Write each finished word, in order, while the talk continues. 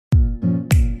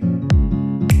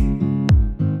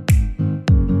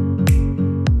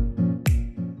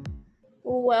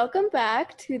welcome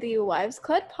back to the Wives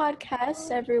Club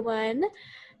podcast, everyone.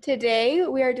 Today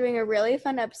we are doing a really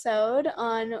fun episode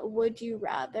on Would You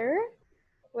Rather,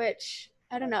 which,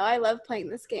 I don't know, I love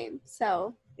playing this game,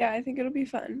 so yeah, I think it'll be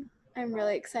fun. I'm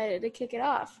really excited to kick it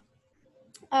off.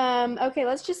 Okay,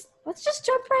 let's just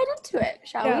jump right into it,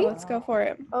 shall we? Yeah, let's go for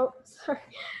it. Oh, sorry.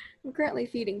 I'm currently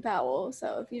feeding Powell,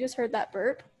 so if you just heard that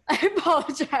burp, I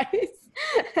apologize.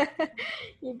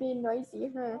 You're being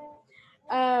noisy,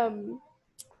 huh?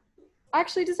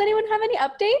 Actually, does anyone have any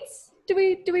updates? Do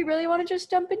we really want to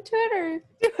just jump into it, or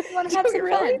do we want to have some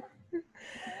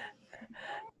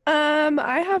fun?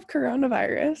 I have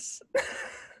coronavirus.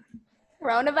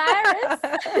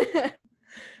 Coronavirus?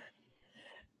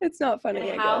 It's not funny,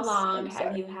 and how long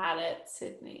have you had it,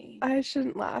 Sydney? I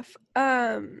shouldn't laugh.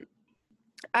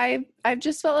 I've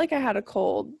just felt like I had a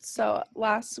cold. So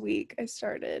last week I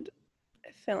started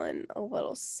feeling a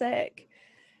little sick,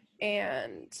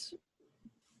 and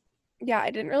yeah,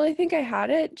 I didn't really think I had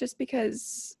it just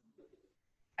because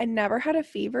I never had a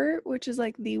fever, which is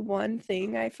like the one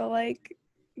thing I feel like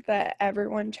that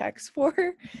everyone checks for,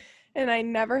 and I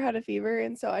never had a fever,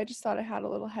 and so I just thought I had a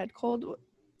little head cold.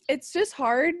 It's just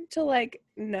hard to like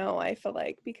know, I feel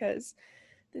like, because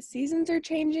the seasons are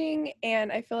changing,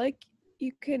 and I feel like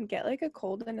you can get like a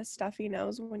cold and a stuffy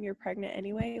nose when you're pregnant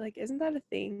anyway. Like, isn't that a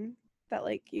thing that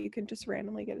like you can just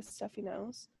randomly get a stuffy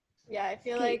nose? Yeah, I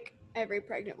feel like every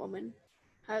pregnant woman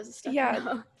has a stuffy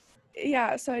nose.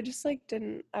 Yeah, so I just like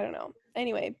didn't, I don't know.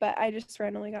 Anyway, but I just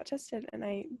randomly got tested, and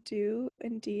I do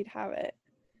indeed have it.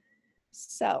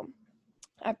 So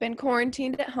I've been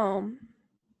quarantined at home.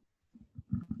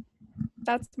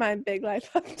 That's my big life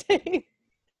update.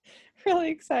 Really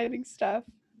exciting stuff.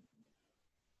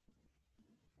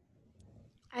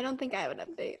 I don't think I have an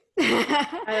update.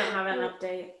 I don't have an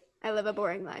update. I live a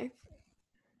boring life.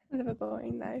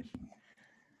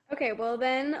 Okay, well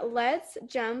then let's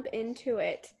jump into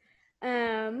it.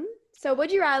 So would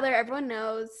you rather, everyone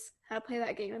knows how to play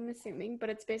that game, I'm assuming, but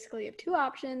it's basically you have two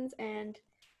options and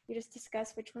you just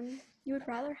discuss which one you would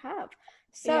rather have.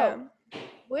 So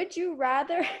would you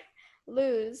rather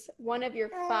lose one of your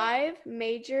 5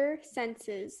 major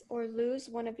senses or lose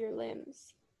one of your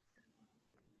limbs?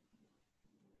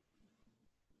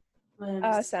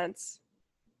 Sense.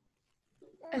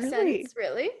 A Really? sense,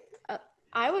 really?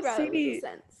 I would rather lose a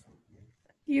sense.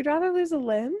 You'd rather lose a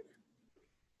limb?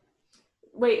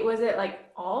 Wait, was it like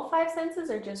all 5 senses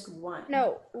or just one?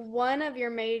 No, one of your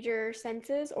major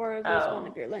senses or lose one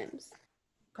of your limbs.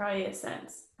 Probably a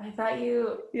sense. I thought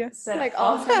you said like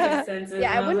all 5 senses.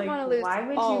 Yeah, I wouldn't want to lose why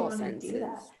would all you want senses. to do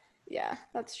that? Yeah,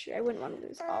 that's true. I wouldn't want to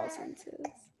lose all senses.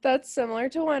 That's similar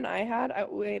to one I had.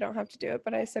 We don't have to do it,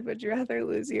 but I said, would you rather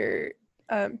lose your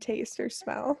taste or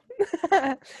smell?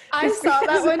 I saw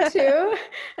that one too,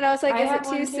 and I was like, is it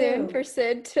too soon for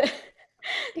Sid to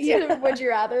would you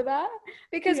rather that?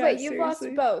 Because wait, you've lost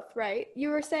both, right? You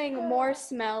were saying more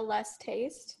smell, less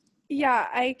taste. Yeah,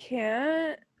 I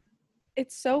can't.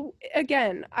 It's so,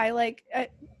 again, I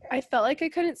felt like I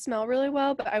couldn't smell really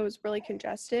well, but I was really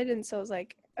congested, and so I was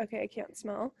like, okay, I can't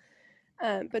smell.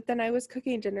 But then I was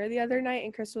cooking dinner the other night,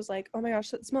 and Chris was like, oh my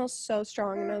gosh, that smells so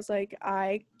strong. And I was like,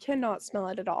 I cannot smell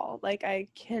it at all. Like, I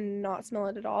cannot smell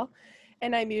it at all.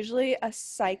 And I'm usually a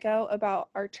psycho about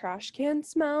our trash can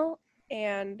smell,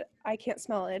 and I can't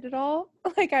smell it at all.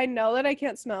 Like, I know that I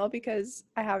can't smell because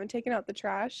I haven't taken out the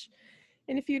trash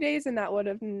in a few days, and that would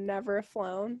have never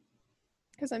flown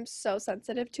because I'm so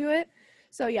sensitive to it.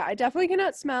 So yeah, I definitely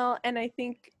cannot smell, and I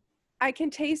think I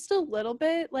can taste a little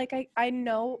bit. Like, I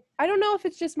know, I don't know if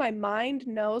it's just my mind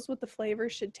knows what the flavor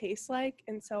should taste like,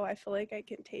 and so I feel like I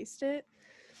can taste it.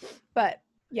 But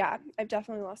yeah, I've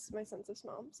definitely lost my sense of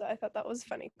smell. So I thought that was a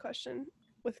funny question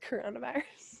with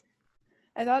coronavirus.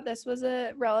 I thought this was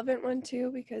a relevant one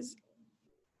too, because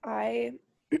I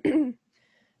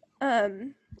have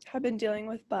been dealing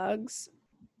with bugs.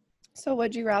 So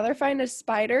would you rather find a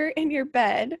spider in your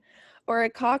bed or a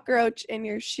cockroach in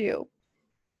your shoe?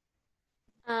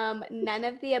 None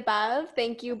of the above.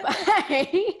 Thank you.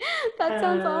 Bye. That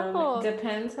sounds awful.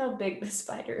 Depends how big the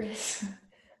spider is.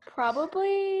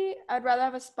 Probably, I'd rather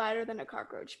have a spider than a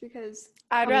cockroach because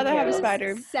I'd rather have a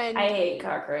spider. I hate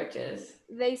cockroaches.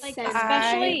 They like,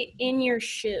 especially in your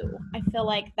shoe. I feel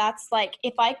like that's like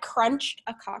if I crunched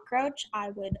a cockroach,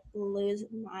 I would lose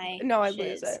my. No, I'd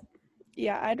lose it.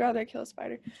 Yeah, I'd rather kill a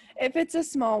spider if it's a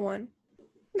small one.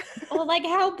 Well, like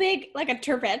how big? Like a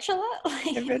tarantula?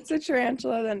 If it's a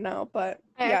tarantula, then no. But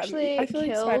I feel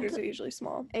like spiders are usually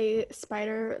small. A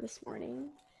spider this morning.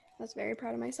 I was very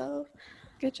proud of myself.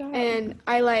 Good job. And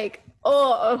I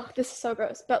this is so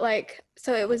gross. But like,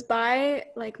 so it was by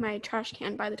like my trash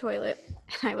can by the toilet,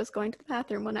 and I was going to the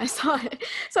bathroom when I saw it.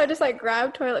 So I just like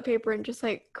grabbed toilet paper and just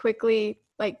like quickly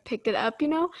like picked it up,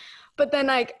 But then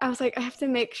like I was like, I have to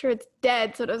make sure it's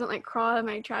dead so it doesn't like crawl out of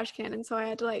my trash can, and so I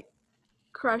had to like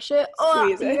crush it.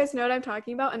 Squeeze You it. guys know what I'm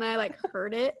talking about? And I like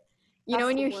heard it. That's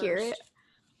When the you hear it. worst.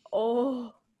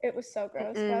 Oh, it was so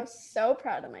gross. But I was so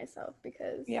proud of myself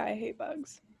because Yeah, I hate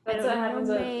bugs. That's what happens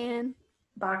with man.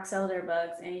 box elder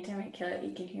bugs. Anytime I kill it,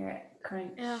 you can hear it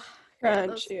crunch. Yeah.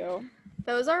 Crunch you.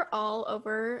 Those are all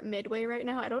over Midway right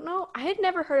now. I don't know. I had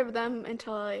never heard of them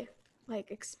until I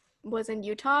like was in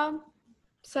Utah.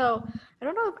 So I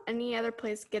don't know if any other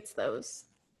place gets those.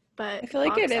 But I feel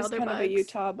like it is elder kind of a bugs,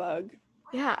 Utah bug.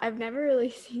 Yeah, I've never really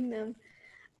seen them.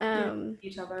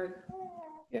 Utah bug.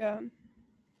 Yeah.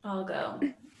 I'll go.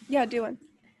 Yeah, do one.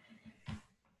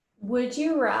 Would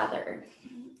you rather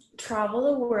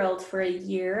travel the world for a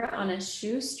year on a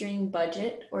shoestring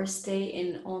budget or stay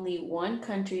in only one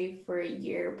country for a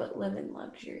year but live in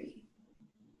luxury?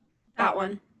 That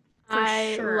one.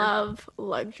 I sure. love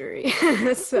luxury,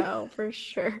 so for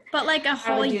sure. But like a I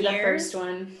whole would do year. the first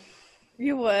one.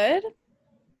 You would?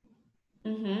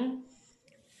 Mm-hmm.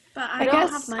 But I don't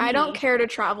guess have money. I don't care to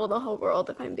travel the whole world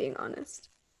if I'm being honest.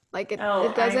 Like it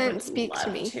I doesn't would speak to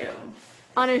love me. to.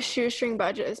 On a shoestring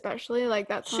budget, especially, like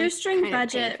that sounds Shoestring kind of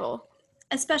budget. painful.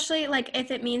 Especially like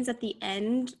if it means at the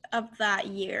end of that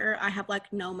year I have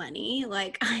like no money.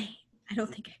 Like I don't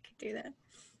think I could do that.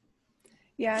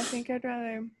 Yeah, I think I'd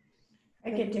rather. I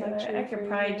could do it. I could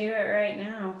probably do it right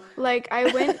now. Like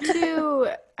I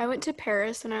went to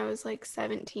Paris when I was like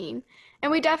 17,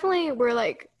 and we definitely were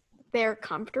like there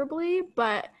comfortably,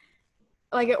 but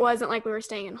like it wasn't like we were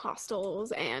staying in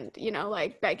hostels and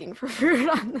like begging for food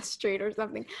on the street or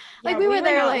something. Like we were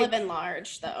there not like living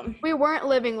large though. we weren't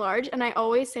living large, and I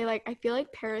always say like I feel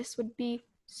like Paris would be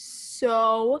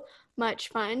so much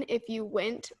fun if you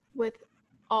went with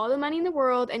all the money in the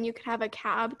world and you could have a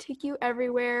cab take you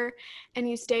everywhere and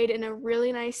you stayed in a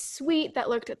really nice suite that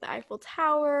looked at the Eiffel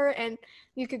Tower and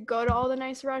you could go to all the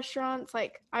nice restaurants.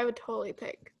 Like I would totally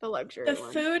pick the luxury The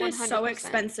one, food is so 100%.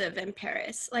 expensive in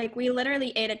Paris. Like we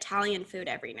literally ate Italian food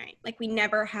every night. Like we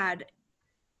never had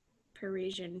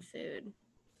Parisian food.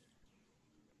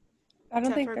 I don't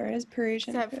Except think for- there is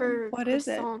Parisian Except food. for What is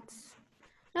it? croissants.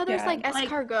 No, there's Yeah. like Like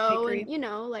escargot bakery.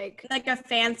 and Like a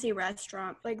fancy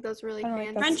restaurant. like those really I don't like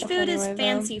fancy that French stuff food is anyway, though.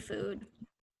 fancy food.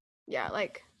 yeah,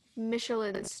 like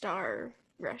Michelin star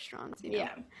restaurants,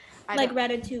 Yeah. I Like don't-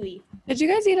 ratatouille. Did you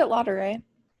guys eat at Ladurée?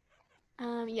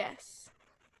 Yes.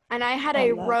 And I had I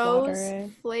a love rose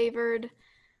Ladurée. flavored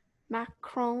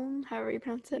macaron, however you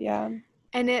pronounce it. Yeah.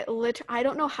 And it I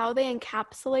don't know how they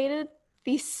encapsulated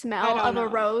the smell don't of a know.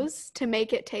 rose to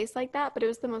make it taste like that, but it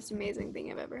was the most amazing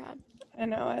thing I've ever had. I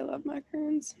know. I love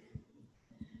macarons.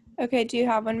 Okay. Do you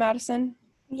have one, Madison?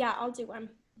 Yeah, I'll do one.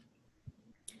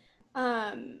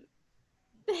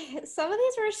 Some of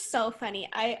these were so funny.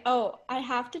 I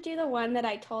have to do the one that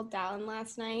I told Dallin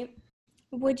last night.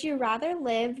 Would you rather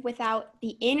live without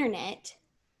the internet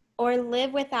or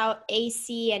live without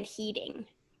AC and heating?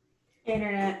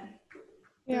 Internet.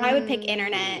 Yeah. I would pick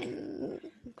internet.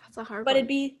 That's a hard But one. it'd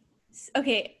be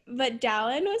okay. But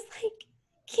Dallin was like,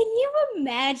 can you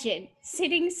imagine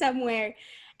sitting somewhere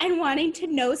and wanting to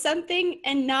know something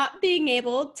and not being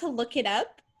able to look it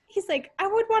up? He's like, I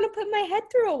would want to put my head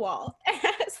through a wall. And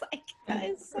I was like, that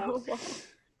is so.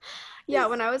 Yeah,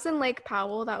 when I was in Lake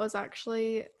Powell, that was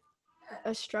actually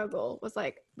a struggle. Was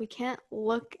like, we can't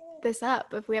look this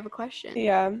up if we have a question.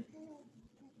 Yeah.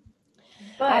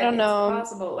 But I don't know. It's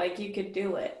possible. Like you could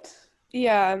do it.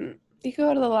 Yeah. You could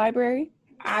go to the library.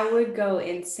 I would go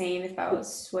insane if I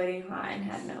was sweating hot and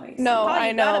had no AC. No, Paul, I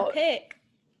you gotta know. pick.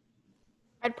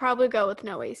 I'd probably go with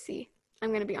no AC.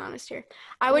 I'm gonna be honest here.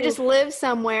 I would just live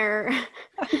somewhere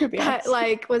I'm gonna be that honest.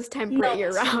 like was temperate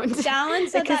year round. Dallin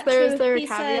said Because that there's too. their He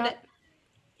caveat. said,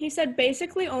 he said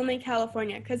basically only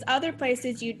California, because other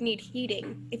places you'd need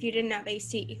heating if you didn't have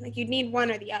AC. Like you'd need one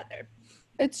or the other.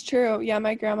 It's true. Yeah,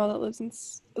 my grandma that lives in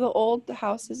the old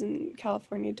houses in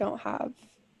California don't have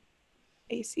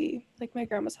AC. Like my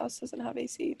grandma's house doesn't have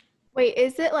AC. Wait,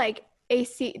 is it like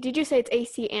AC? Did you say it's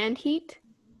AC and heat?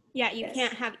 Yeah, you Yes.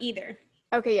 can't have either.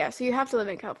 Okay, yeah. So you have to live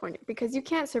in California because you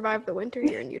can't survive the winter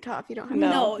here in Utah if you don't have. No.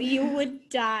 No, you would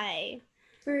die.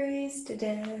 Freeze to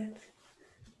death.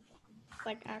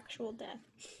 Like actual death.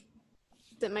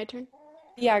 Is it my turn?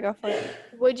 Yeah, go for it.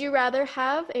 Would you rather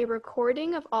have a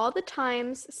recording of all the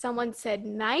times someone said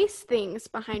nice things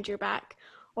behind your back,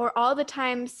 or all the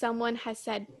times someone has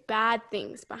said bad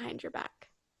things behind your back?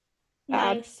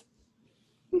 Bad. Nice.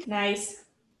 Nice.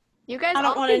 You guys I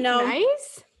don't all wanna think know.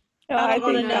 nice? No, I don't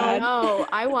wanna think know. bad. No,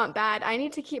 I want bad. I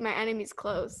need to keep my enemies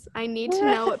close. I need to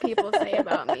know what people say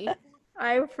about me.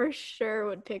 I for sure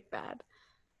would pick bad.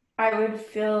 I would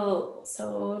feel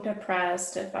so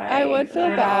depressed if I I would feel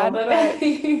heard all bad, the but bad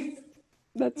things.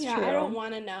 That's Yeah, true. I don't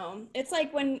want to know. It's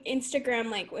like when Instagram,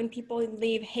 like when people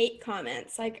leave hate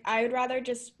comments, like I would rather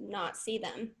just not see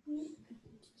them.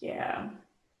 Yeah.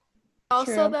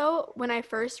 Also, True. though, when I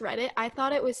first read it, I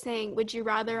thought it was saying, would you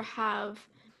rather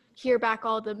hear back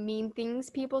all the mean things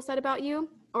people said about you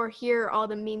or hear all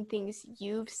the mean things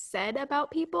you've said about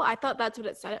people? I thought that's what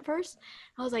it said at first.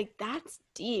 I was like, that's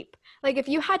deep. Like, if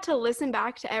you had to listen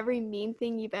back to every mean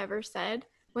thing you've ever said,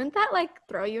 wouldn't that like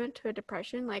throw you into a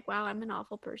depression? Like, wow, I'm an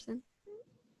awful person.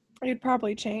 You'd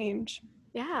probably change.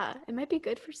 Yeah, it might be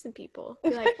good for some people. Be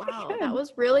like, wow, that Good.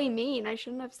 was really mean. I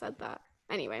shouldn't have said that.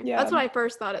 Anyway, Yeah. that's what I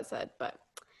first thought it said, but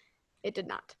it did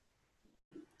not.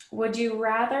 Would you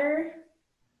rather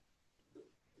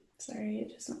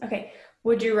okay.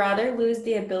 Would you rather lose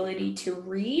the ability to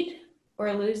read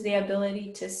or lose the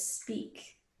ability to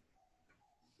speak?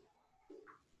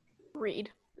 Read.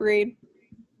 Read.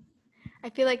 I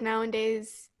feel like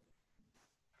nowadays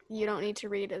you don't need to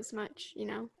read as much, you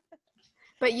know?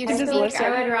 But you I just feel like listen.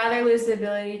 I would rather lose the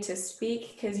ability to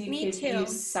speak because you Me could too.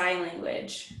 use sign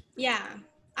language. Yeah,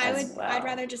 As I'd well.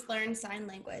 rather just learn sign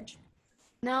language.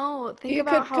 No, think You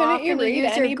about how couldn't you often you read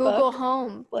use your any Google book?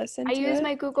 Home. Listen I to use it?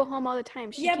 my Google Home all the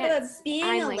time. She Yeah, can't but being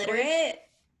sign language. illiterate,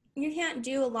 you can't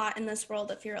do a lot in this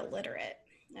world if you're illiterate.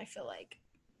 I feel like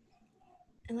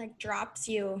it like drops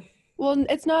you. Well,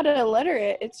 it's not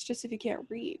illiterate. It's just if you can't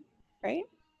read, right?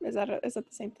 Is that the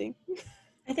same thing?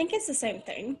 I think it's the same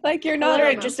thing. Like you're not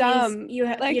Illiterate like just dumb. means you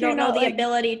Like, you you're don't know not, the like-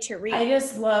 ability to read. I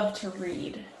just love to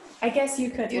read. I guess you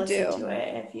could You listen do. to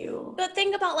it if you. But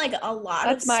think about like a lot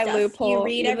That's of my stuff loophole. you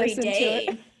read You every listen to day.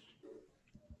 it.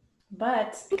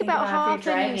 But Think about how if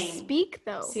you're often driving, you speak,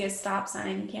 though. see a stop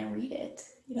sign, you can't read it.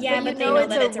 You don't Yeah, know but you but they know know it's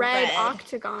that a it's a red red.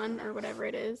 octagon or whatever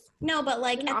it is. No, but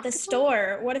like An at the octopus?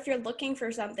 store, what if you're looking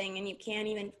for something and you can't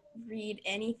even read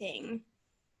anything?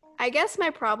 I guess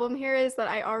my problem here is that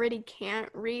I already can't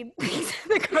read things at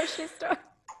the grocery store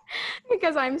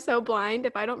because I'm so blind.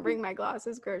 If I don't bring my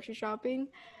glasses grocery shopping,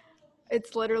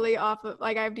 it's literally off of,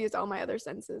 like, I have to use all my other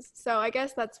senses. So I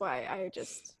guess that's why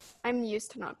I'm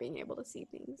used to not being able to see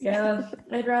things. Yeah,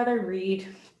 I'd rather read.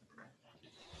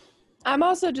 I'm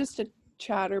also just a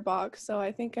chatterbox, so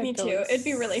I think I'd Me go too. It'd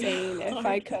be really insane if I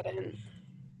hard. couldn't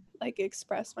like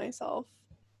express myself.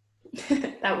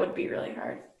 That would be really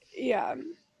hard. Yeah.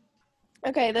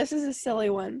 Okay, this is a silly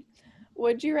one.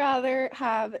 Would you rather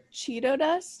have Cheeto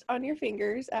dust on your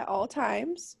fingers at all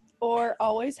times or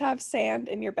always have sand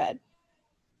in your bed?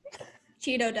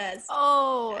 Cheeto does.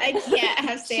 Oh, I can't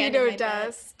have sand in my Cheeto bed.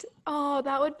 dust. Oh,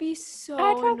 that would be so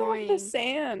I'd rather annoying. have the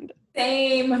sand.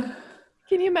 Same.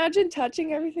 Can you imagine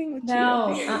touching everything with No.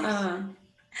 Cheeto fingers?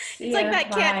 It's like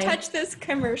that can't touch this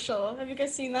commercial. Have you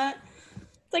guys seen that?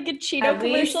 It's like a Cheeto At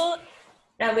least- commercial.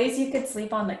 At least you could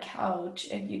sleep on the couch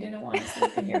if you didn't want to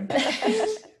sleep in your bed.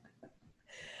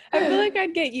 I feel like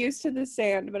I'd get used to the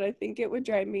sand, but I think it would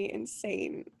drive me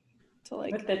insane to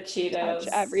like with the Cheetos touch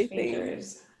everything.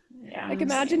 fingers. Yeah. like I'm the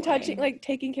imagine same touching way. like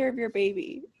taking care of your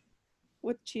baby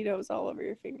with Cheetos all over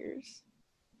your fingers.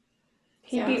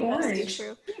 He'd be that's orange.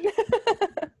 true.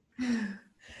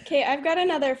 Okay, I've got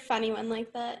another funny one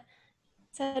like that. It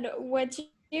said, would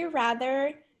you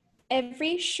rather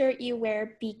every shirt you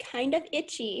wear be kind of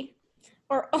itchy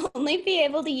or only be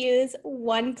able to use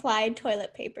one ply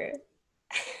toilet paper?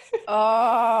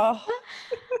 Oh,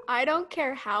 I don't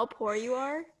care how poor you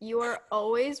are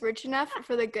always rich enough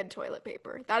for the good toilet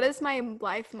paper. That is my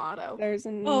life motto. there's Oh,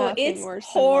 nothing it's worse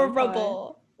than one ply.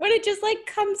 horrible. When it just like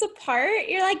comes apart,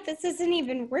 you're like, this isn't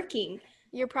even working.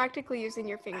 You're practically using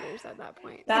your fingers at that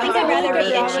point. That's think I'd rather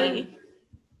be hard. itchy.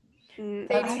 Mm,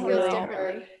 They I That's do don't really use know.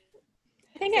 differently.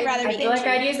 I think I'd rather I be feel like itchy.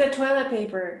 I'd use the toilet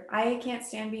paper. I can't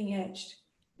stand being itched.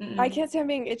 I can't stand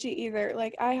being itchy either.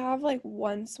 Like I have like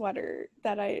one sweater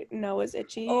that I know is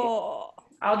itchy, Oh,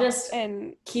 I'll just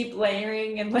and keep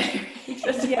layering and layering.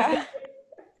 yeah,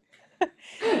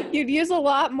 you'd use a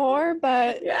lot more,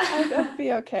 but Yeah. I'd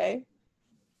be okay.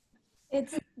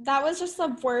 that was just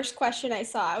the worst question I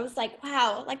saw. I was like,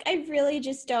 wow, like I really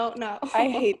just don't know. I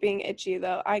hate being itchy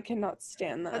though. I cannot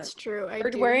stand that. That's true. I Or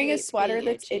do wearing a hate sweater being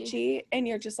that's itchy and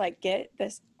you're just like, get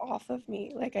this off of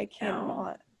me. Like I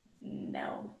cannot.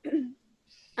 No.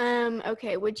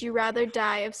 Okay, would you rather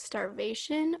die of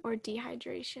starvation or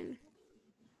dehydration?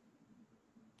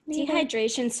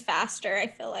 Dehydration's faster, I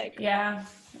feel like. Yeah.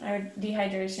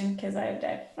 Dehydration because I would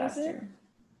die Was it? faster.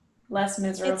 Less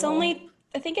miserable. It's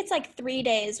I think it's like 3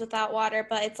 days without water,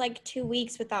 but it's like 2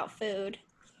 weeks without food.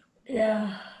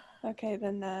 Yeah. Okay,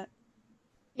 then that.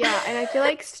 Yeah, and I feel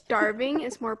like starving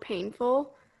is more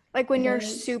painful. Like when It you're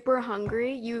is. super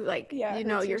hungry, you Yeah, it you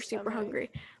know hurts your you're super stomach.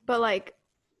 hungry. But like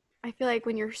I feel like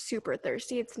when you're super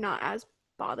thirsty, it's not as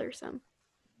bothersome.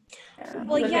 Yeah.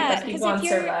 Well, Look yeah, at the 'cause people if on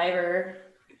you're- Survivor.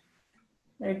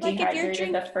 They're Like, if you're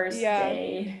dehydrated the first Yeah.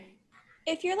 day.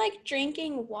 If you're like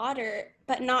drinking water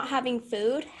but not having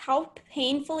food, how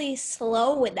painfully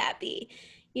slow would that be?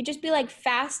 You'd just be like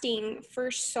fasting for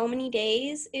so many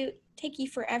days. It would take you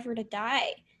forever to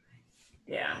die.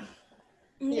 Yeah.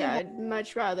 Yeah, I'd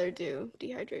much rather do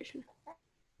dehydration.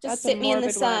 Just That's a sit me in the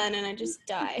morbid one. sun and I just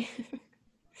die.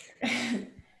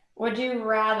 Would you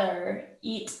rather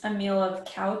eat a meal of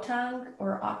cow tongue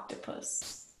or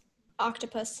octopus?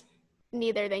 Octopus.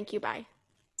 Neither, thank you, bye.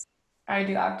 I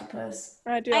do octopus.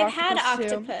 I do I've had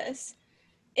octopus too. octopus.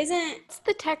 Isn't It's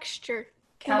the texture.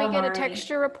 Can we get a Calamari.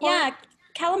 texture report? yeah,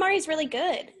 calamari is really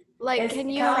good. Like, Is can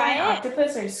you calamari fry it?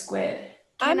 octopus or squid?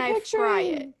 can I'm I fry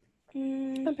it?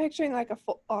 picturing- I'm picturing like a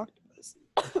full octopus.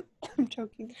 I'm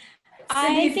joking. I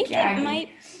Cindy's think gagging. it might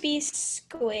be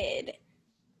squid,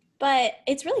 but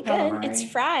it's really good. It's Calamari.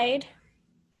 fried.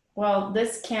 Well,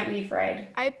 this can't be fried.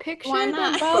 I picture Why them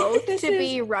not? Well, both this to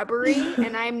be rubbery,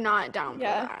 and I'm not down for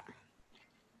Yeah. that.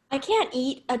 I can't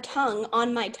eat a tongue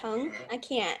on my tongue. I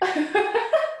can't.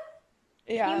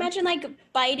 Yeah. Can you imagine like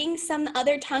biting some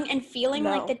other tongue and feeling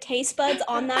like No. the taste buds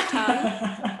on that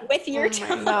tongue with your Oh my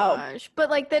tongue? gosh. But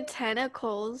like the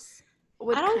tentacles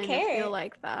would I don't kind of care. feel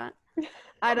like that.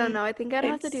 I don't know. I think I'd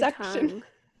have to It's do suction. tongue.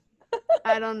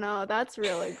 I don't know. That's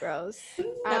really gross. No,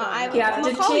 I don't You know. have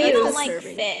to Macaulay choose. doesn't like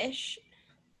Disturbing. fish.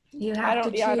 You I have don't. to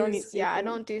choose. Yeah, I don't eat seafood. Yeah, I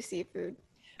don't do seafood.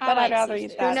 But I I'd like rather eat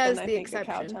seafood. that knows than I the think a cow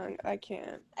exception? tongue. I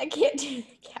can't. I can't do the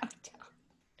cow tongue.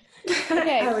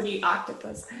 Okay. I would eat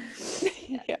octopus.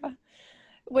 Yeah.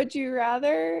 Would you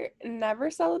rather never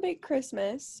celebrate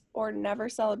Christmas or never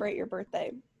celebrate your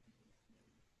birthday?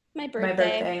 My birthday. My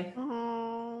birthday.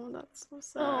 Oh, that's so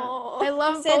sad. Oh, I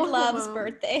love Sid both of loves them.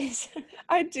 birthdays.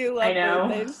 I do love I know.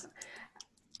 birthdays.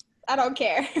 I don't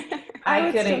care. I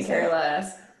would couldn't still care say-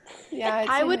 less. Yeah, I'd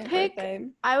I say would my pick- birthday.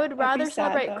 I would be rather sad,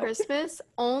 celebrate though. Christmas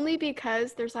only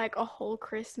because there's like a whole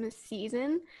Christmas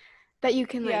season that you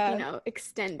can like, Yeah. you know,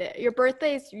 extend it. Your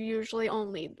birthday is usually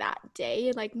only that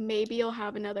day. Like maybe you'll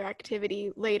have another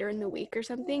activity later in the week or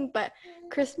something, but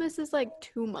Christmas is like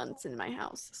 2 months in my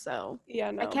house. So Yeah,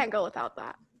 no. I can't go without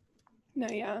that. No,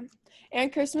 yeah.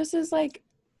 And Christmas is like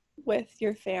with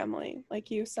your family. Like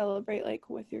you celebrate like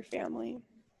with your family.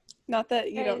 Not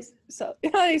that you don't not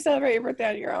that you celebrate your birthday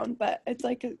on your own, but it's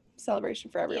like a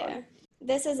celebration for everyone. Yeah.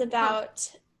 This is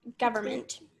about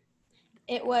government.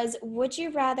 It was, would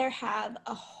you rather have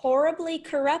a horribly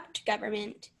corrupt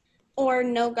government or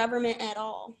no government at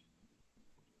all?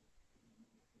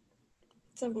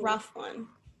 It's a rough one.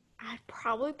 I'd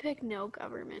probably pick no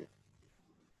government.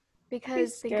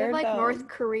 Because think of scared, like though. North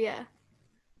Korea.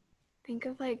 Think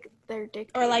of like their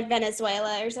dictator. Or like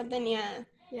Venezuela or something, yeah.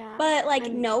 yeah. But like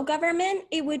And- no government,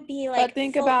 it would be like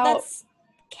think about- that's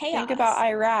chaos. Think about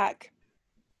Iraq.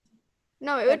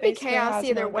 No, it that would be basically chaos has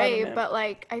either no way, government. but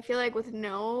like I feel like with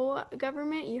no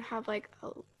government, you have like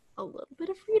a little bit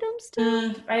of freedom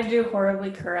still. I do horribly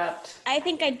corrupt. I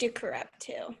think I'd do corrupt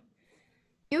too.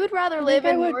 You would rather I live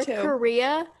think I in would North too.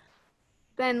 Korea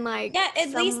than like Yeah, at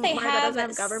least they somewhere that have doesn't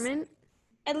have government.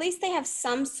 At least they have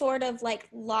some sort of like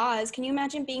laws. Can you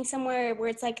imagine being somewhere where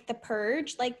it's like the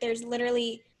purge? Like there's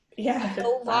literally Yeah.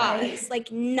 no bye. laws,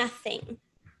 like nothing.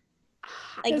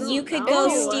 Like I you don't could know.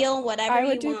 go steal whatever I you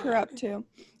would do want. corrupt too.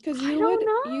 Because I you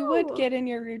don't would know. get in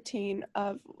your routine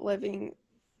of living.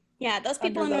 Yeah, those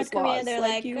people Under in those North Korea, laws, they're like,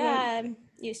 like, you would- I'm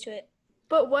used to it.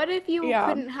 But what if you Yeah.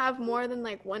 couldn't have more than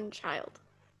like one child?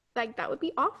 Like that would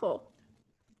be awful.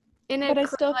 In a But I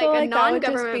cor- still like feel a like that would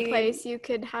just non-government be- place, you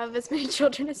could have as many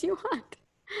children as you want.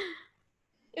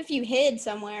 If you hid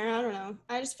somewhere, I don't know.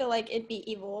 I just feel like it'd be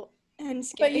evil and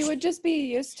scary. But you would just be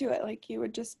used to it. Like you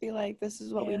would just be like, this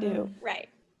is what we do. right.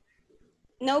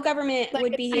 No government Like,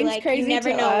 would it be seems like you crazy never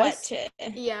to know us. what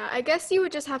to. Yeah, I guess you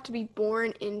would just have to be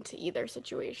born into either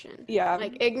situation. Yeah.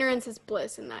 Like ignorance is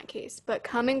bliss in that case. But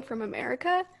coming from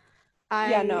America,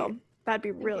 Yeah, no. that'd be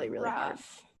It'd be really, really hard.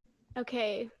 rough.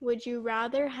 Okay, would you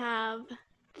rather have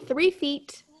 3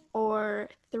 feet or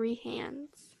 3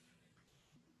 hands?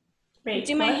 Wait,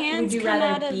 Do my what? hands Would you come rather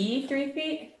out of- be 3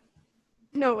 feet?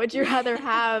 No, would you rather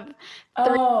have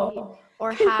Oh.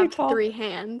 or You're have tall. 3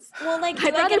 hands? Well, like, do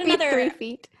I'd I rather get be another? 3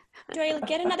 feet. Do I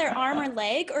get another arm or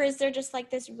leg, or is there just like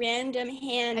this random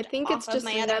hand? I think off it's of just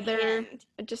my another other hand?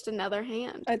 just another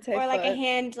hand. I'd say Or like a foot.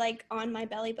 hand like on my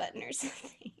belly button or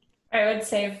something. I would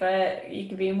say foot. You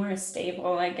could be more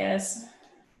stable, I guess.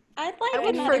 I'd like I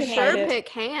would I'm for not sure excited. pick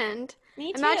hand.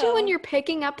 Me too. Imagine when you're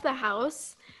picking up the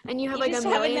house and you have You like a just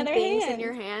have million another things in hand.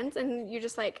 your hands and you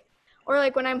just like, or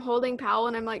like when I'm holding Powell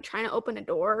and I'm like trying to open a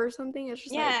door or something, it's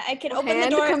just Yeah, like, I could a open the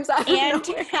hand door comes out of and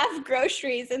nowhere. have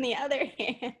groceries in the other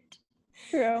hand.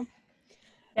 True. I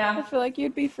Yeah. feel like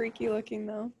you'd be freaky looking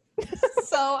though.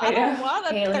 So I don't Yeah,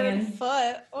 want a alien. third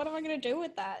foot. What am I gonna do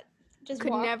with that? Just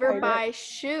Could walk. never Hide it. buy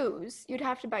shoes. You'd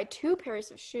have to buy 2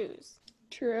 pairs of shoes.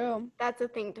 True. That's a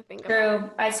thing to think about. True.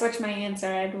 I switched my answer.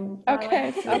 I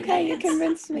Okay. like Okay. You pants.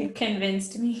 convinced You me.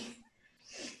 convinced me.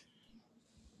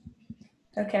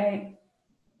 Okay.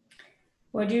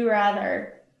 Would you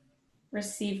rather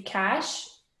receive cash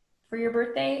for your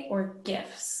birthday or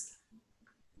gifts?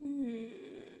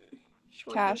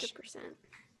 Sure, Cash. 100%.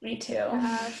 Me too.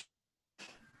 Cash.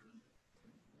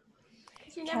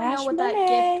 You never Cash know what that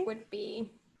money. gift would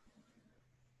be.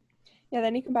 Yeah,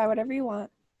 then you can buy whatever you want.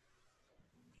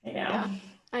 I know. Yeah.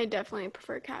 I definitely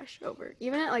prefer cash over,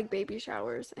 even at like baby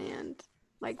showers and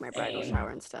like my bridal Same. shower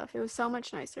and stuff. It was so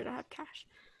much nicer to have cash.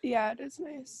 Yeah, it is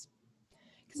nice.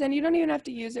 Because then you don't even have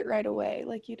to use it right away.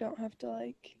 Like, you don't have to,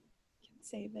 like, you can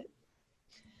save it.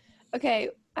 Okay,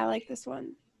 I like this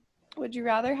one. Would you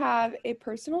rather have a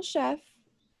personal chef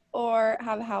or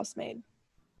have a housemaid?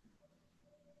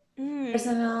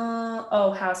 Personal.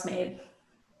 Oh, housemaid.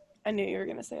 I knew you were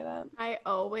going to say that. I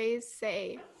always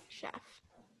say chef.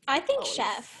 I think Always.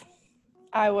 chef.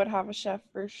 I would have a chef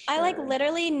for sure. I like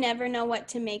literally never know what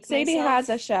to make Sadie myself. has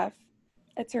a chef.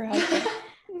 It's her husband.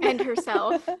 And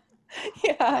herself. I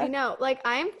Yeah. know. Like,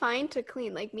 I'm fine to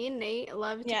clean. Like, me and Nate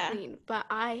love to Yeah. clean, but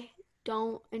I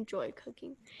don't enjoy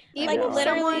cooking. I Even know, if I'm a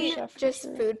someone chef for just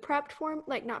sure. food prepped for me,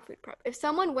 like, not food prep. If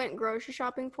someone went grocery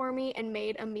shopping for me and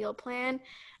made a meal plan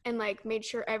and, like, made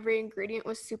sure every ingredient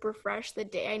was super fresh the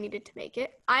day I needed to make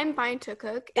it, I'm fine to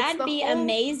cook. It's That'd the be whole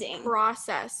amazing.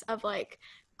 process of, like,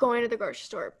 going to the grocery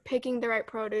store, picking the right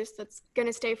produce that's going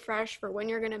to stay fresh for when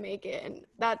you're going to make it. And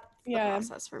that's the Yeah.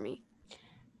 process for me.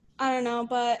 I don't know,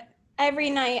 but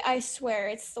every night I swear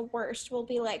it's the worst. We'll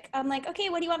be like, I'm like, okay,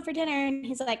 what do you want for dinner? And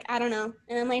he's like, I don't know.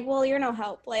 And I'm like, well, you're no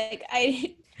help. Like,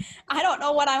 I don't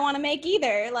know what I want to make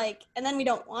either. Like, and then we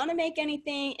don't want to make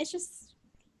anything. It's just,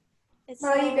 it's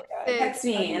Well, so, you can text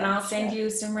me I'd and love I'll send chef. you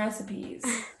some recipes.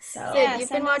 So Sid, Yeah, you've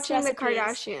send been us watching the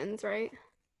recipes. Kardashians, right? Does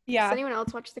Yeah. anyone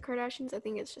else watch the Kardashians? I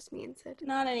think it's just me and Sid.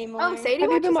 not anymore. Oh, Sadie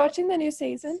Have you been watches it? watching the new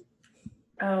season?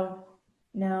 Oh,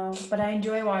 no, but I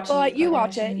enjoy watching. Well, the you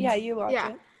watch it. Kardashians. Yeah, you watch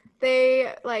Yeah. it.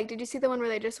 They, like, did you see the one where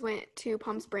they just went to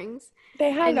Palm Springs?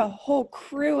 They had And a whole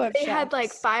crew of They chefs. had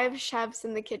like 5 chefs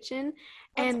in the kitchen,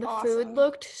 That's and the awesome. food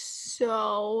looked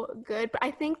so good. But I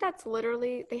think that's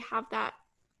literally, they have that,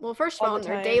 well, first of All all, the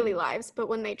in their time. daily lives, but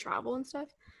when they travel and stuff.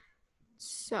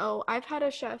 So I've had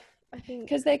a chef, I think,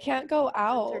 Because they can't go once or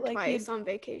out. Like, twice on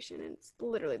vacation, and it's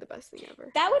literally the best thing ever.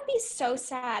 That would be so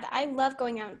sad. I love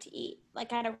going out to eat,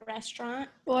 like at a restaurant.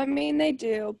 well, I mean, they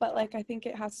do, but like, I think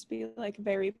it has to be like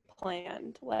very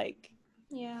planned. Like,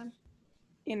 Yeah.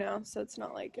 you know, so it's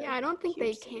not like. Yeah, I don't think they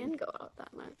huge thing. can go out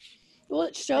that much. Well,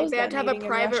 it shows they have them to have a eating in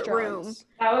private room. restaurants.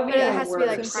 That would be But the it has to be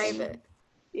like worst. private.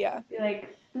 Yeah. Be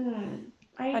like,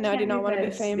 I know I do can't not want to be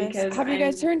this famous. because Have you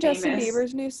guys I'm heard Justin famous.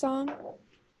 Bieber's new song,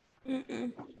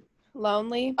 Mm-mm.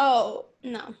 Lonely? Oh,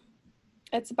 no.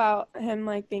 It's about him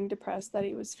like being depressed that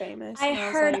he was famous. I And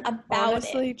was heard like, about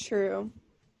honestly, true.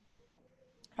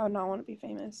 I would not want to be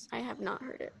famous. I have not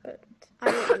heard it, but I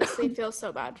honestly feel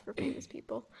so bad for famous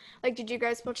people. Like, did you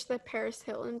guys watch the Paris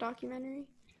Hilton documentary?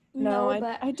 No,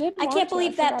 but I did. I watch can't it.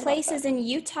 believe forgot that about place that. is in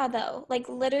Utah, though. Like,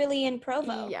 literally in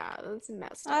Provo. Yeah, that's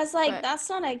messed up. I was like, but that's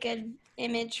not a good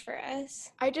image for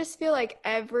us. I just feel like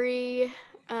every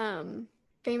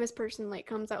famous person like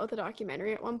comes out with a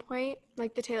documentary at one point,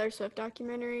 like the Taylor Swift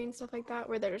documentary and stuff like that,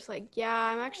 where they're just like, yeah,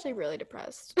 I'm actually really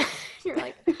depressed. You're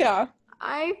like, Yeah.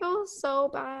 I feel so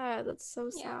bad. That's so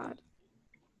Yeah. sad.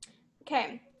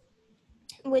 Okay.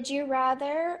 Would you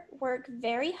rather work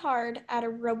very hard at a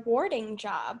rewarding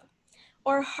job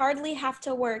or hardly have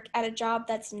to work at a job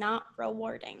that's not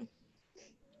rewarding?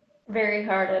 Very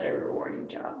hard at a rewarding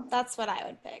job. That's what I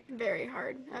would pick. Very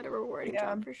hard at a rewarding Yeah.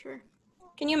 job for sure.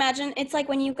 Can you imagine? It's like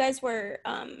when you guys were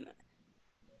what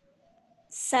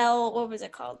was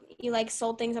it called? You like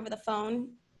sold things over the phone.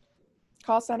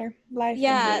 Call center life.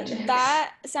 Yeah, Engagement.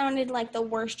 that sounded like the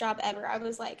worst job ever. I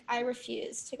was like, I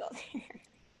refuse to go there.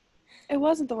 It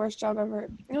wasn't the worst job ever.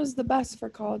 It was the best for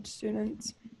college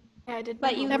students. Yeah, I did.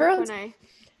 But my you- homework Everyone's- when I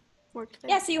worked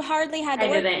there. Yeah, so you hardly had to I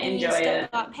work didn't and you enjoy still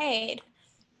it. got paid.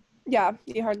 Yeah,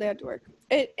 you hardly had to work.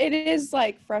 It is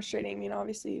like frustrating, you know,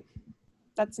 obviously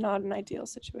that's not an ideal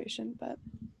situation, but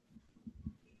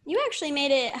You actually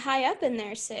made it high up in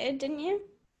there, Sid, didn't you?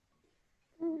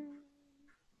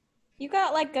 You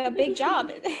got like a big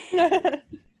job.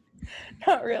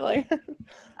 Not really.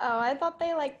 Oh, I thought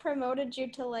they like promoted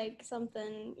you to like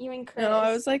something. You and Chris. No,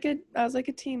 I was like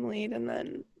a team lead, and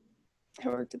then I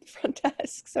worked at the front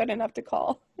desk, so I didn't have to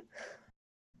call.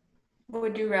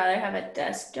 Would you rather have a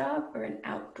desk job or an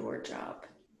outdoor job?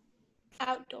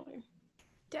 Outdoor.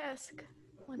 Desk.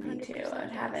 100% Me too.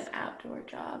 I'd have an desk. outdoor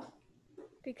job.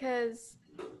 Because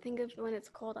think of when it's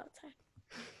cold outside.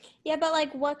 Yeah, but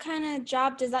like what kind of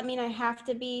job does that mean? I have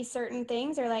to be certain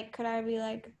things, or like could I be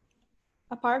like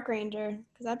a park ranger?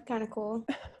 Because that'd be kind of cool.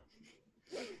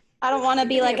 I don't want to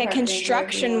be like a park ranger if you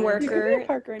construction wanted to. You could be a worker.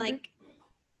 park ranger. Like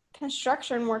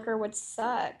construction worker would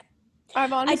suck.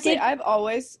 I've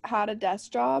always had a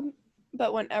desk job,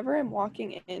 but whenever I'm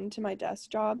walking into my desk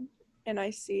job and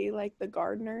I see like the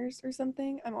gardeners or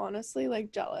something, I'm honestly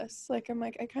like jealous. Like I'm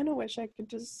like, I kind of wish I could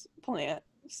just plant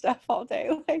stuff all day.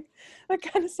 Like that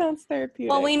kind of sounds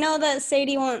therapeutic. Well, we know that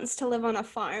Sadie wants to live on a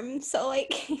farm, so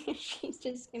like she's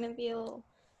just gonna be a little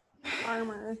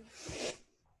farmer.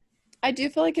 I do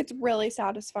feel like it's really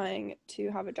satisfying to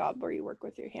have a job where you work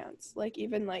with your hands, like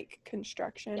even like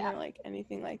construction or like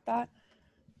anything like that.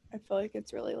 I feel like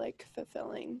it's really like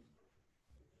fulfilling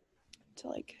to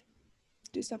like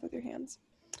do stuff with your hands.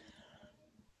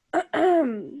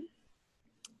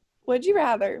 Would you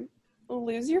rather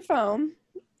lose your phone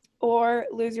or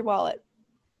lose your wallet?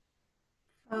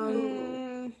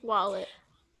 Wallet.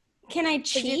 Can I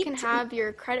Because cheat? you can have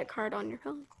your credit card on your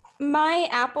phone. My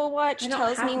Apple Watch I don't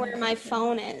tells have me one. where my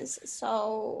phone is,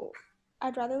 so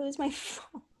I'd rather lose my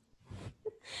phone.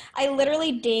 I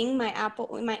literally ding my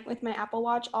with my Apple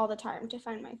Watch all the time to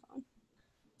find my phone.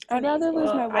 I'd rather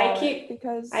lose my wallet I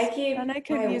because keep then I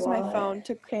could my use my wallet. phone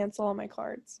to cancel all my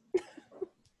cards.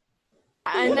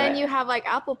 And then you have like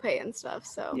Apple Pay and stuff,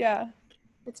 so Yeah.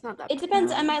 it's not that It bad.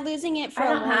 depends. Am I losing it for I a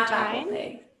don't long have time? Apple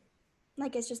Pay.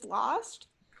 Like it's just lost?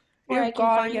 Or You I can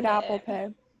gotta find get it. Apple Pay.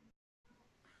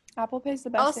 Apple Pay's the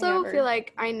best Also, thing ever. feel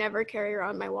like I never carry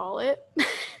around my wallet.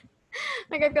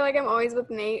 Like, I feel like I'm always with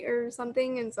Nate or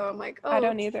something, and so I'm like, oh, I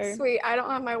don't either. sweet, I don't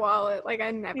have my wallet. Like, I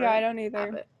never Yeah, I don't have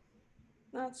either. it.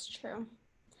 That's true.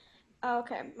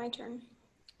 Okay, my turn.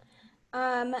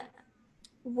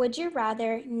 Would you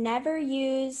rather never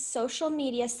use social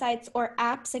media sites or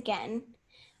apps again,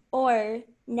 or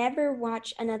never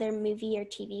watch another movie or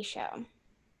TV show?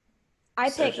 I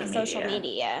picked social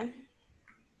media.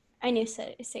 I knew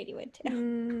Sadie would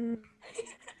too.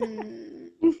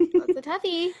 That's a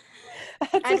toughie.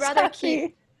 I'd rather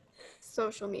keep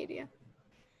social media.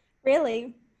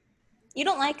 Really? You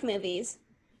don't like movies?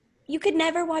 You could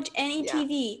never watch any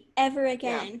TV ever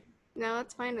again. No,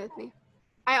 that's fine with me.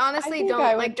 I honestly think don't,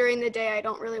 I would- like, during the day, I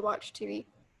don't really watch TV.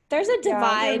 There's a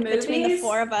divide Yeah. between the Movies?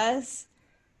 four of us.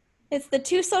 It's the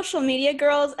two social media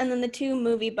girls and then the two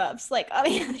movie buffs, like on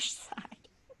the other side.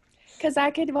 Because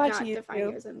I could watch Not define you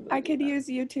YouTube. as a movie I could buff. use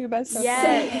YouTube as social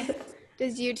Yes. media.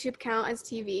 Does YouTube count as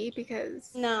TV?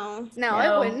 Because No, no,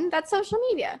 it wouldn't. That's social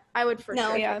media. I would for no,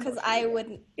 sure. yeah. because I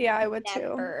would Yeah, I would too.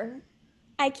 never.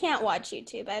 I can't watch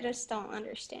YouTube. I just don't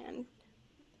understand.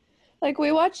 Like,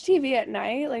 we watch TV at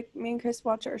night. Like, me and Chris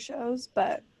watch our shows,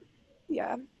 but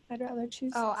yeah, I'd rather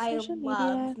choose Oh, I social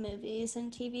love media. movies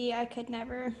and TV. I could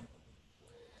never.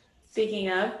 Speaking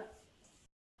of,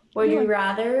 would you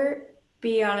rather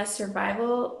be on a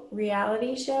survival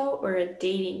reality show or a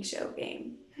dating show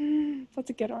game?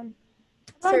 That's a good one.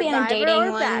 I wanna be on a Survivor dating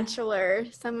or one. Bachelor,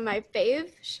 some of my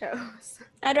fave shows.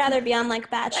 I'd rather be on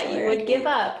like That Bachelor. you would give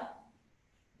up.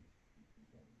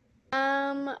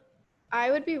 I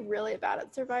would be really bad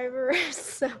at Survivor,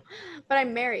 so, but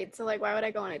I'm married, so like, why would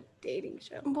I go on a dating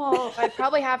show? Well, I'd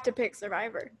probably have to pick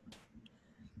Survivor.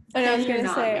 And I was You're gonna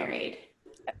not say, married.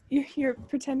 you're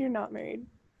pretend you're not married.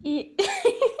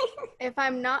 If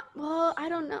I'm not, well, I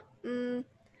don't know.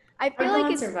 I feel I'm like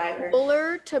on it's Survivor.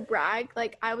 cooler to brag,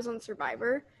 like I was on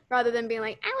Survivor, rather than being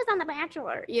like I was on The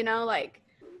Bachelor. You know, like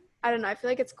I don't know. I feel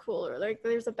like it's cooler. Like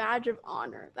there's a badge of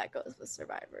honor that goes with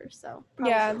Survivor. So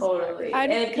probably Yeah, Totally.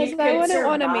 because I wouldn't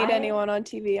want to meet anyone on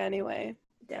TV anyway.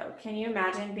 No, can you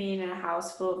imagine being in a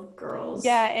house full of girls?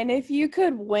 Yeah, and if you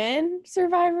could win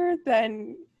Survivor,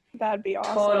 then that'd be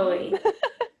awesome. Totally.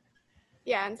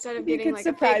 Yeah, instead of You getting could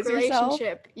like a fake surprise yourself.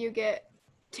 relationship, you get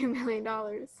 $2 million.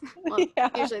 Well, Yeah.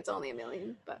 usually it's only $1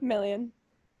 million, but Million.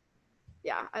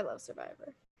 yeah, I love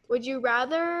Survivor. Would you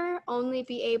rather only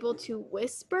be able to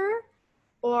whisper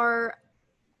or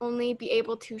only be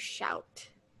able to shout?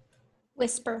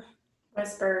 Whisper.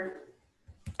 Whisper.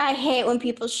 I hate when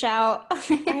people shout.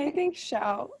 I think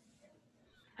shout.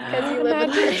 Because you live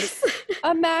with Imagine- us.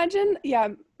 Imagine, yeah,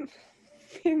 me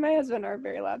and my husband are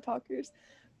very loud talkers,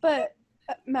 but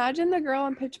Imagine the girl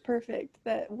in Pitch Perfect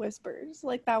that whispers.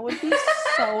 Like, that would be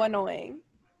so annoying.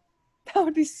 That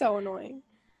would be so annoying.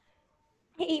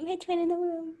 I ate my twin in the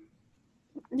womb.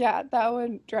 Yeah, that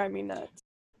would drive me nuts.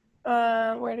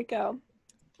 Where to go?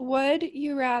 Would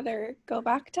you rather go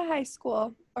back to high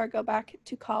school or go back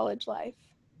to college life?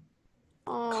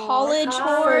 College for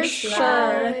college. sure.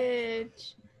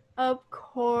 College. Of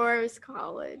course,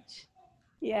 college.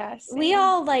 Yes. Yeah, We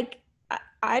all like.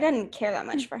 I didn't care that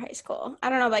much for high school. I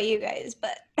don't know about you guys,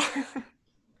 but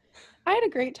I had a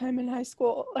great time in high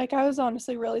school. Like, I was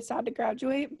honestly really sad to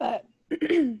graduate, but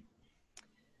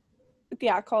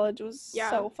yeah, college was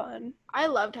so fun. I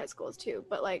loved high schools too,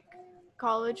 but like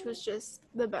college was just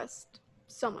the best.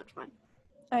 So much fun.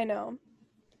 I know.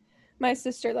 My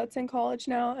sister that's in college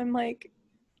now, I'm like,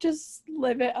 just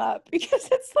live it up because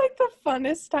it's like the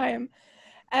funnest time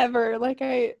ever. Like,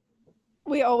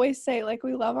 we always say, like,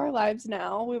 we love our lives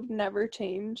now. We've never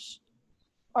changed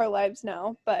our lives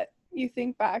now, but you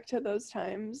think back to those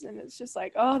times and it's just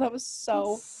like, oh, that was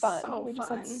so fun. So We just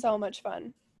fun. had so much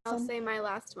fun. I'll say my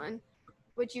last one.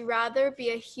 Would you rather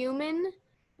be a human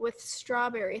with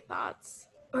strawberry thoughts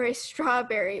or a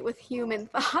strawberry with human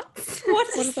thoughts? what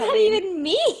does that even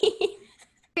mean?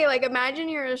 Okay, like imagine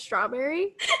you're a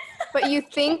strawberry, but you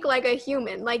think like a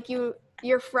human, like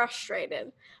you're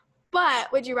frustrated.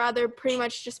 But would you rather pretty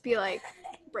much just be like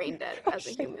brain dead as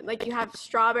a human? Like you have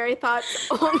strawberry thoughts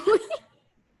only?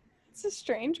 It's a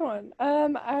strange one.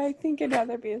 I think I'd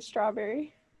rather be a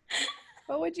strawberry.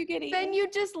 What would you get eaten? Then you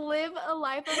just live a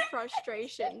life of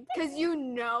frustration because you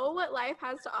know what life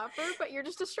has to offer, but you're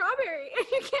just a strawberry and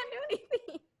you can't do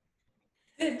anything.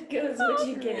 It goes, would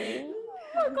you get it?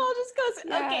 Cole just goes,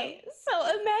 Yeah. okay, so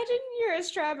imagine you're a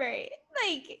strawberry.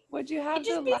 Like, Would you have It'd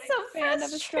just the be so lifespan of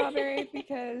a strawberry? frustrating.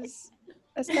 Because,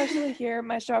 especially here,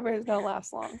 my strawberry is going to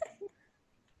last long.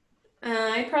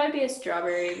 I'd probably be a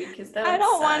strawberry because that would I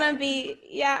don't suck. want to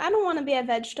be, I don't want to be a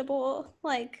vegetable.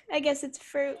 Like, I guess it's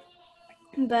fruit,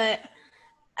 but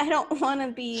I don't want to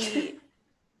be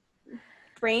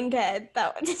brain dead.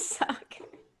 That would just suck.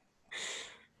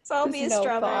 So I'll be a No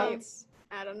strawberry. thoughts.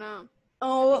 I don't know.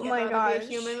 Oh I my thought I'd gosh.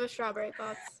 be a human with strawberry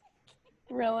thoughts.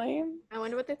 Really? I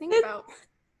wonder what they think about.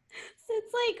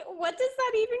 It's like, what does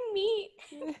that even mean?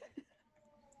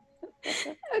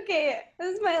 Okay,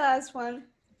 this is my last one.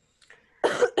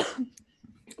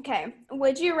 Okay,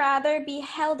 would you rather be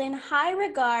held in high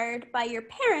regard by your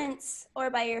parents or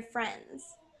by your friends?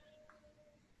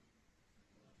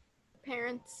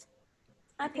 Parents.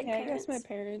 I pick Yeah, I guess parents. my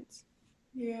parents.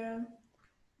 Yeah.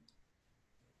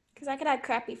 Because I could have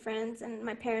crappy friends and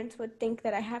my parents would think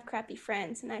that I have crappy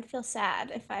friends and I'd feel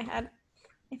sad if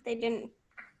they didn't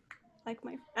like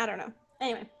I don't know.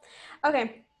 Anyway,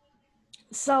 okay.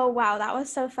 So, wow, that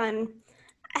was so fun.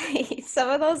 Some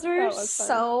of those were That was fun.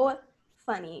 so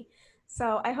funny.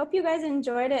 So I hope you guys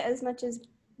enjoyed it as much as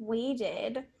we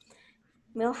did.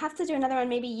 We'll have to do another one.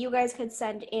 Maybe you guys could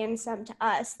send in some to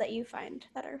us that you find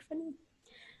that are funny.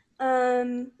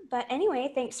 But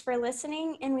anyway, thanks for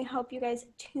listening, and we hope you guys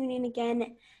tune in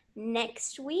again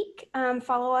next week.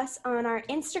 Follow us on our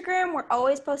Instagram. We're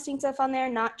always posting stuff on there,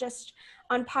 not just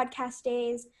on podcast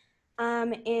days.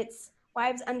 It's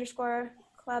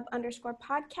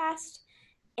wives_club_podcast,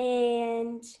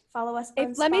 and follow us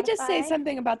on Let me just say Spotify.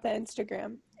 something about the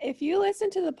Instagram. If you listen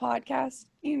to the podcast,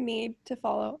 you need to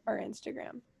follow our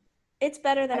Instagram. It's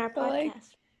better than I our feel like-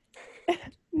 podcast.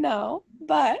 No,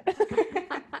 but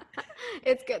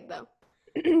It's good though.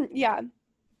 yeah,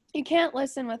 you can't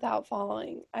listen without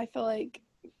following. I feel like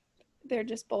they're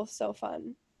just both so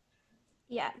fun.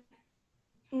 Yeah.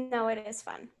 No, it is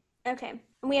fun. Okay. And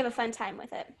we have a fun time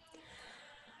with it.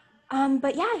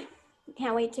 But yeah,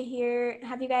 can't wait to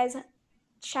have you guys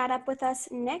chat up with us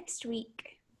next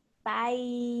week.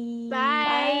 Bye.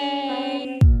 Bye.